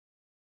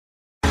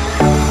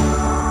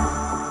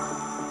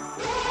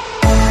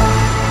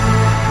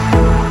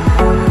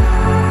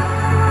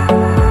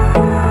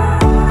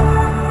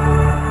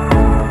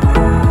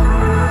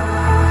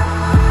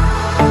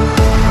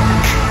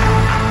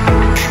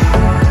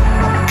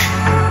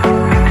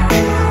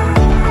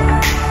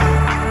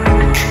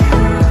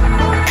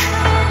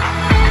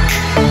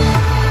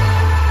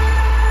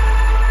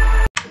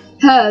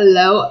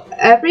Hello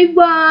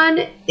everyone,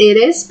 it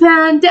is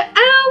Panda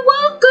and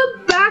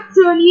welcome back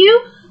to a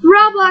new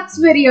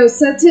Roblox video.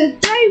 So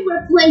today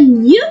we're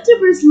playing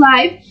YouTubers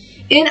Live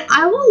and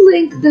I will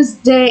link this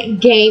game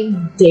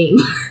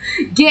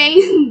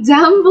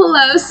down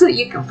below so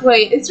you can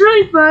play it. It's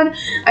really fun.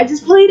 I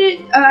just played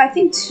it I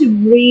think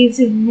three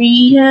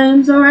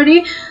times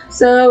already.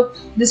 So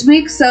this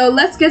week, so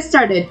let's get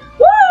started.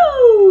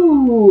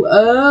 Woo!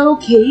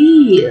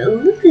 Okay,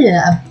 look at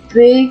that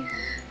big.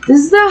 This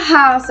is the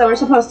house that we're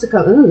supposed to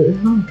go. Ooh,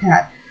 oh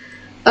god.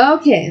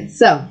 Okay,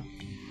 so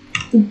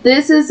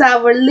this is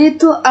our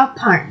little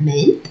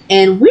apartment,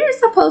 and we're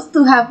supposed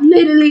to have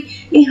literally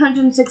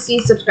 860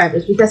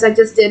 subscribers because I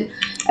did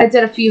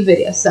a few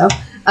videos. So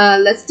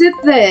let's do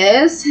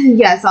this.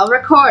 Yes, I'll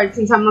record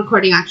since I'm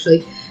recording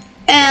actually.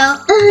 And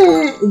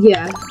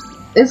yeah,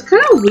 it's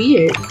kind of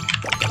weird.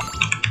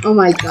 Oh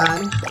my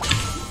god.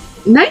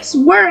 Nice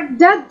work,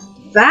 that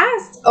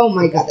fast. Oh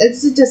my god,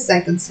 it's just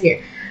seconds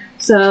here.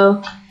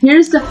 So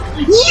here's the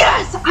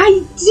yes,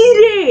 I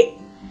did it.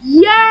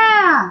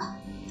 Yeah.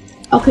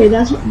 Okay,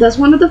 that's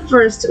one of the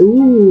first.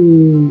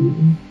 Ooh,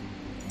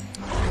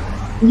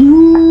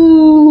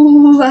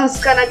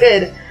 that's kind of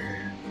good.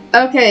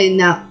 Okay,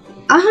 now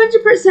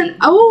 100%.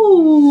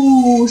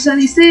 Oh,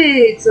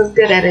 76. That's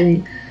good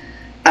editing.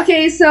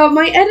 Okay, so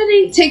my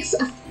editing takes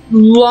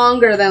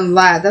longer than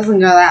that. Doesn't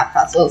go that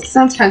fast. Well,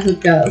 sometimes it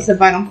goes if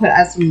I don't put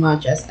as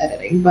much as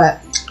editing, but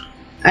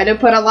I do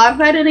put a lot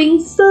of editing,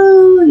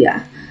 so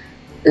yeah.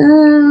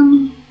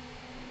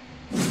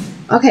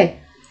 Okay.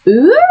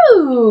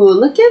 Ooh,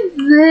 look at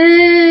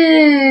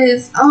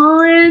this.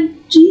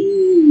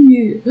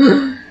 OMG.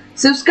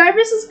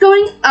 Subscribers is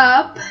going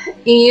up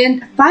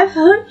and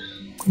 500.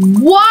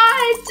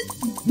 What?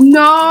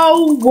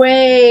 No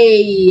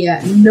way.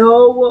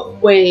 No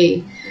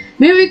way.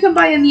 Maybe we can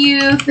buy a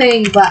new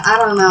thing, but I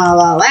don't know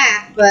about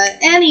that.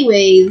 But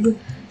anyways,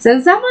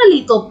 since I'm a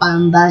little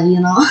panda,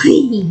 you know.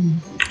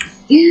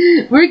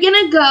 We're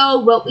gonna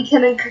go what we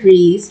can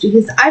increase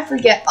because I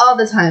forget all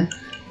the time.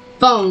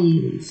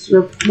 Phones.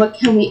 What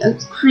can we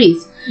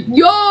increase?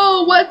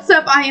 Yo, what's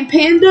up,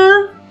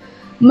 iampanda?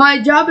 My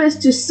job is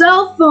to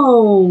sell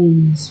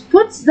phones.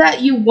 What's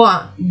that you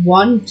want?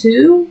 1,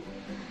 2?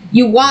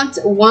 You want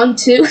 1,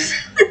 2?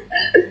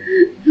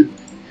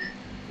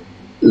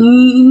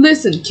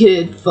 Listen,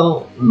 kid.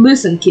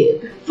 Listen,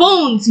 kid.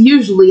 Phones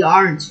usually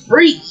aren't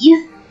free.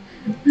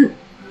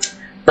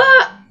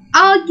 But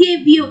I'll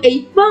give you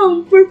a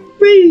phone for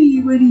free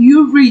when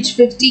you reach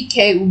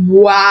 50k.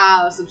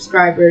 Wow,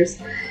 subscribers.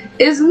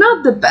 It's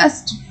not the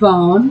best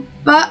phone,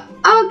 but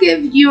I'll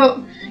give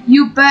you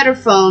better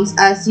phones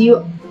as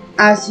your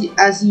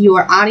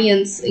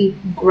audience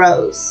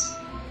grows.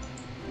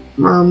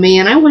 Oh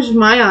man, I wish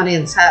my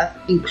audience have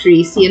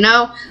increased, you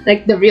know,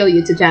 like the real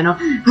YouTube channel.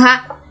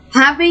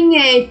 Having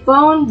a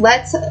phone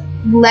lets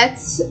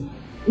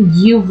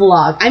you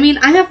vlog. I mean,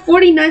 I have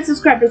 49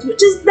 subscribers,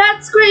 which is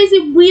that's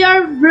crazy. We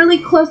are really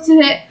close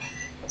to hit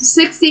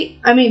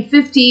 50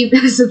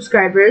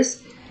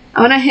 subscribers. I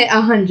want to hit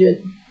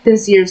 100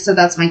 this year, so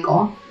that's my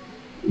goal.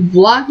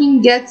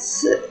 Vlogging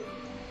gets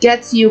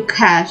you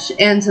cash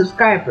and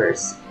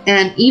subscribers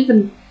and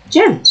even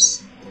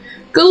gems.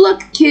 Good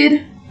luck,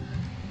 kid.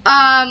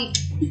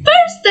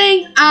 First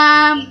thing,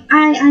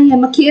 I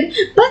am a kid,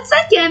 but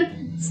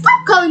second,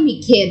 stop calling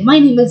me kid. My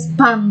name is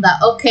Panda,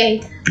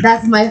 okay?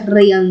 That's my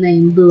real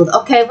name, dude.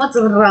 Okay, what's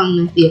wrong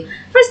with you?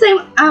 First thing,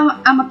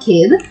 I'm a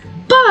kid,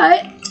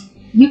 but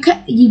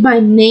my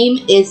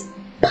name is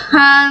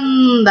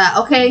Panda,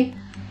 okay?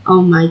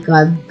 Oh my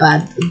god,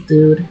 bad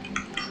dude.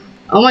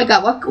 Oh my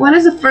god, what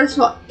is the first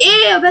one?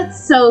 Ew,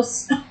 that's so.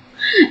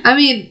 I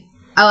mean,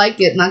 I like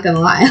it, not gonna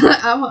lie.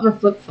 I want a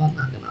flip phone,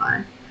 not gonna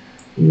lie.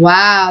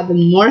 Wow, the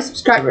more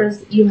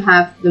subscribers you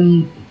have,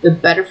 the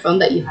better phone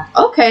that you have.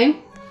 Okay.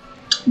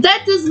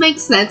 That does make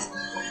sense.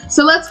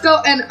 So let's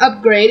go and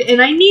upgrade.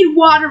 And I need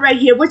water right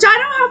here, which I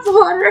don't have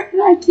water.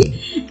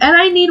 And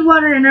I need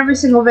water in every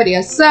single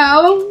video.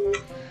 So,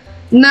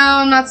 no,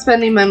 I'm not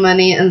spending my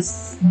money on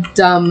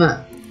dumb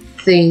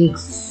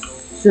things.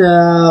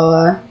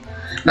 So,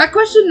 my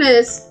question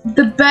is,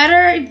 the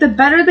better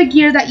the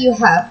gear that you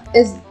have,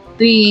 is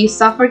the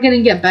software gonna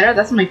get better?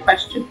 That's my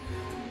question.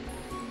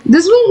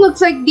 This one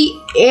looks like the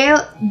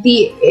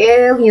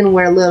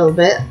Alienware a little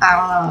bit. I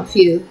don't know if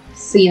you've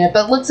seen it,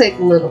 but it looks like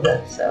a little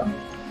bit. So,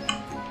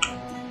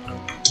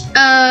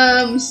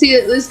 see,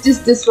 it's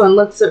just this one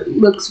looks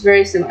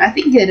very similar. I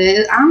think it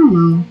is. I don't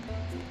know.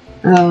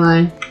 I don't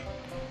lie.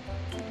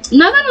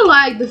 Not gonna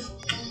lie,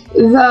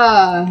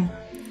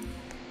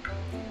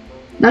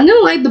 not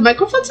gonna lie, the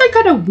microphones are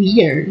kind of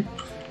weird.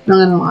 Not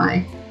gonna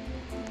lie.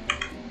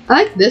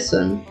 I like this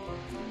one.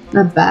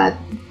 Not bad.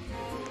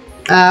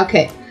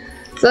 Okay.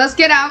 So let's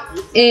get out,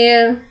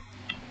 and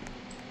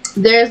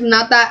there's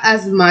not that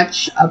as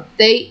much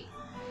update.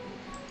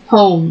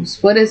 Homes.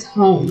 What is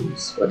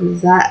homes? What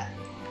is that?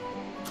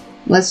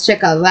 Let's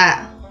check out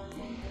that.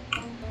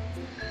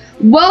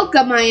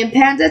 Welcome,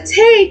 iampanda.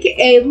 Take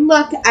a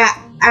look at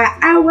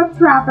our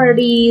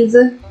properties.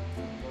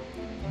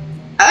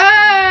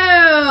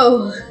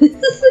 Oh!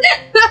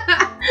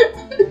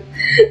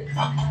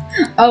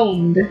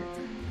 Owned.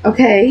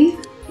 Okay.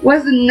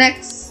 What's the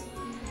next?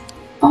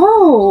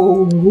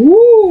 Oh.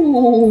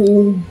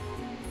 Ooh.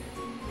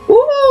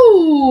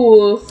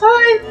 Ooh.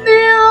 5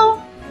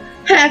 mil.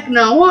 Heck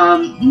no.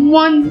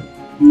 1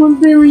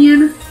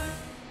 billion.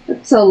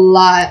 That's a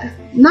lot.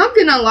 Not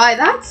gonna lie,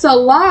 that's a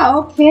lot.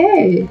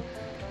 Okay.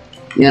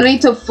 You don't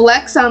need to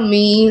flex on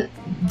me,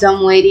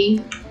 dumb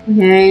lady.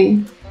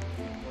 Okay.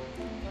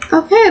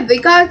 Okay, they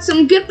got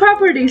some good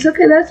properties.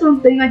 Okay, that's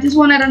one thing. I just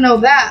wanted to know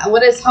that.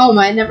 What is home?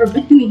 I've never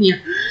been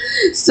here.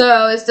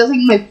 So, it's just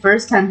like my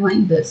first time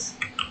playing this.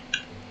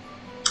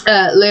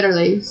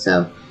 Literally,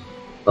 so.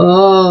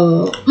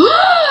 Oh.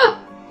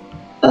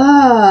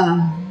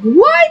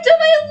 Why do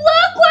they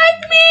look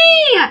like me?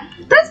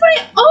 That's my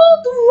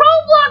old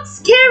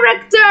Roblox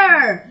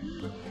character.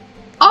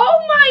 Oh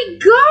my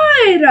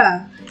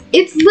god.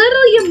 It's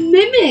literally a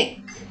mimic.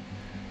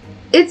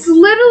 It's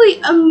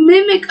literally a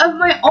mimic of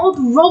my old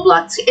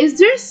Roblox. Is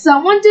there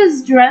someone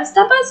just dressed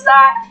up as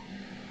that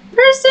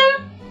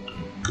person?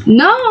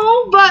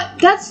 No, but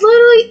that's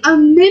literally a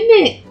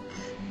mimic.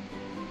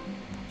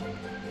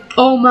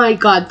 Oh my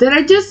god, did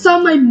I just saw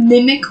my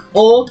mimic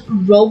old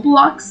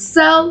Roblox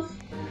self?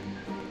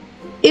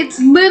 It's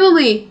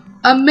literally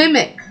a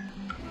mimic.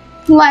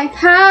 Like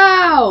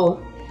how?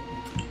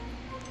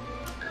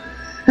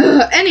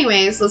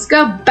 Anyways, let's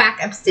go back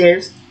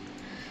upstairs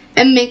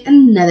and make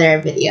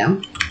another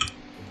video.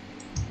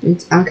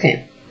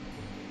 Okay.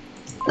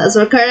 Let's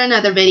record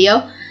another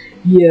video.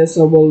 Yes,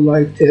 I would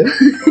like to.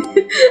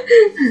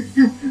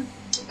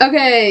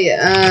 Okay,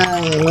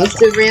 let's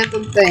do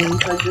random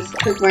things. I just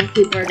click my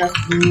keyboard up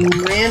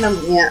random.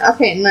 Yeah,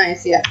 okay,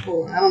 nice. Yeah,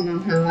 cool. I don't know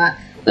how that.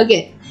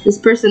 Okay, this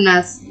person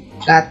has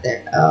got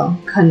there. Oh,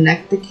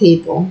 connect the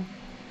cable.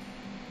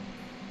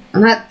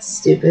 I'm not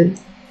stupid.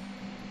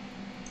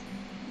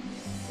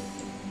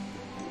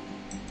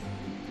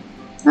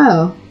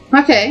 Oh,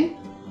 okay.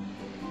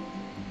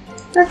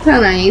 That's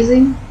kind of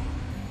easy.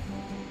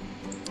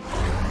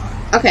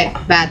 Okay,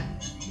 bad.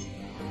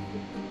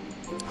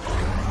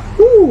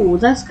 Ooh,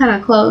 that's kind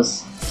of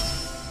close.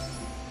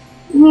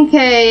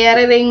 Okay,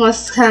 editing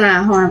was kind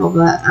of horrible,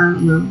 but I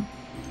don't know.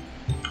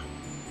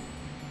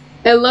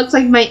 It looks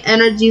like my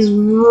energy's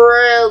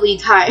really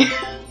tired.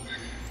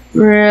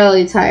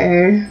 Really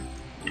tired.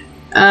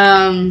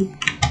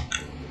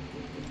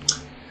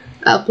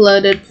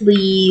 Uploaded,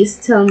 please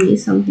tell me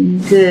something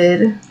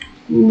good.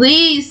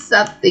 Please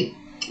something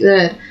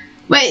good.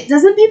 Wait,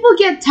 doesn't people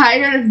get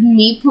tired of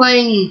me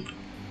playing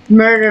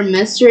murder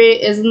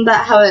mystery? Isn't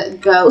that how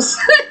it goes?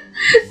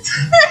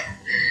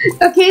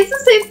 Okay, it's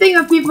the same thing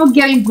of people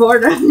getting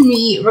bored of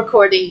me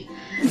recording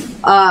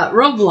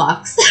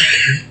Roblox.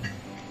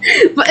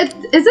 But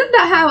isn't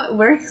that how it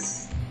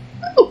works?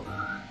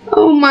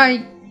 Oh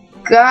my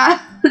god.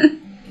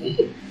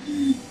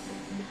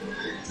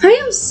 I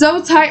am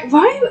so tired.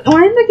 Why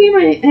in the game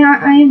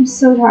I am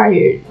so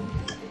tired?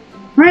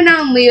 Right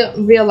now in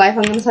real life,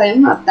 I'm gonna tell you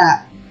I'm not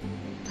that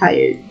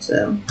tired,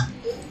 so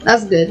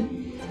that's good.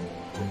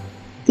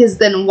 Because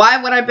then why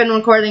would I have been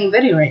recording a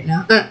video right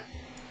now?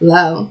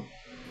 Low.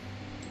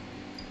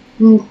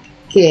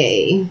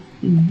 Okay.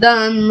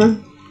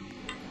 Done.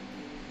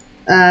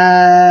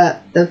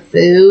 The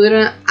food.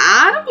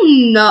 I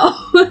don't know.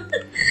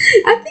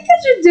 I think I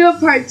should do a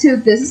part 2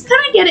 of this. It's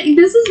kind of getting.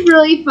 This is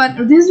really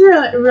fun. This is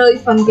a really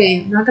fun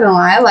game. Not gonna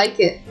lie, I like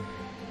it.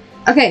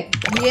 Okay.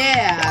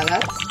 Yeah.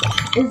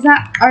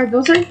 Are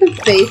those like the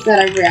face that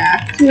I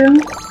react to?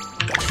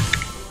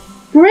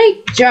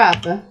 Great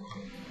job.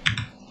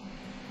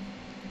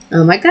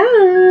 Oh my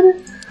god.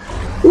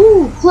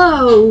 Ooh,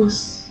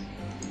 close.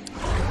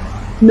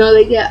 No,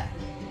 they get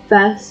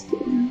faster.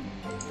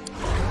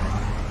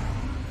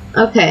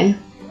 Okay.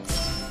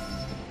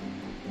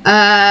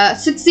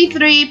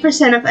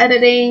 63% of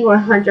editing or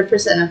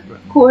 100% of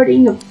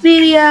recording a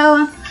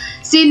video.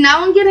 See,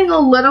 now I'm getting a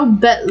little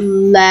bit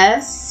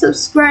less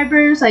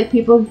subscribers. Like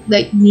people,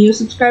 like new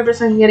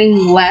subscribers, I'm getting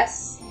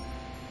less.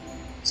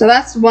 So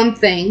that's one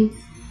thing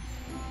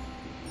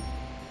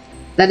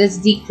that is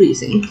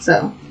decreasing.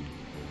 So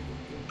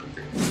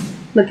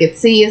look at,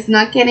 see, it's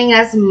not getting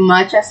as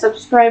much as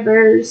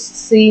subscribers.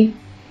 See.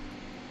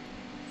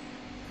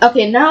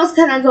 Okay, now it's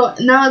kind of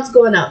going. Now it's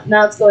going up.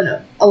 Now it's going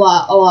up a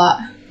lot.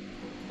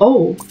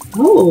 Oh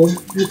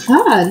my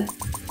god!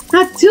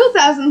 Not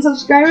 2,000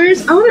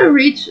 subscribers. I want to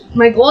reach.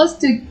 My goal is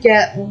to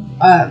get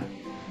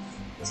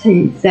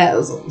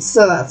 10,000.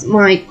 So that's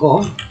my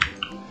goal.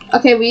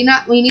 Okay, we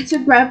need to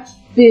grab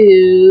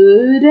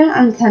food.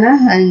 I'm kind of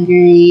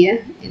hungry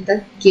in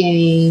the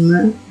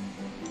game.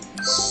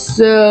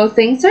 So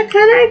things are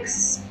kind of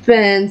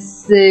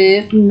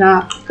expensive.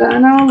 Not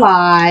gonna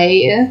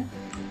lie.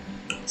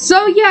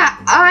 So yeah,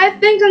 I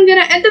think I'm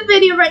gonna end the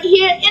video right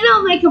here and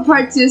I'll make a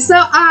part 2. So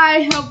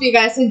I hope you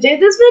guys enjoyed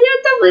this video.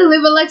 Definitely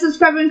leave a like,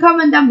 subscribe, and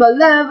comment down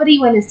below. What do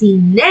you want to see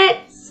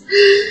next?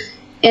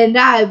 And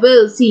I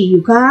will see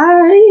you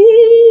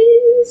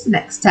guys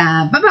next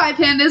time. Bye bye,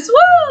 pandas.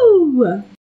 Woo!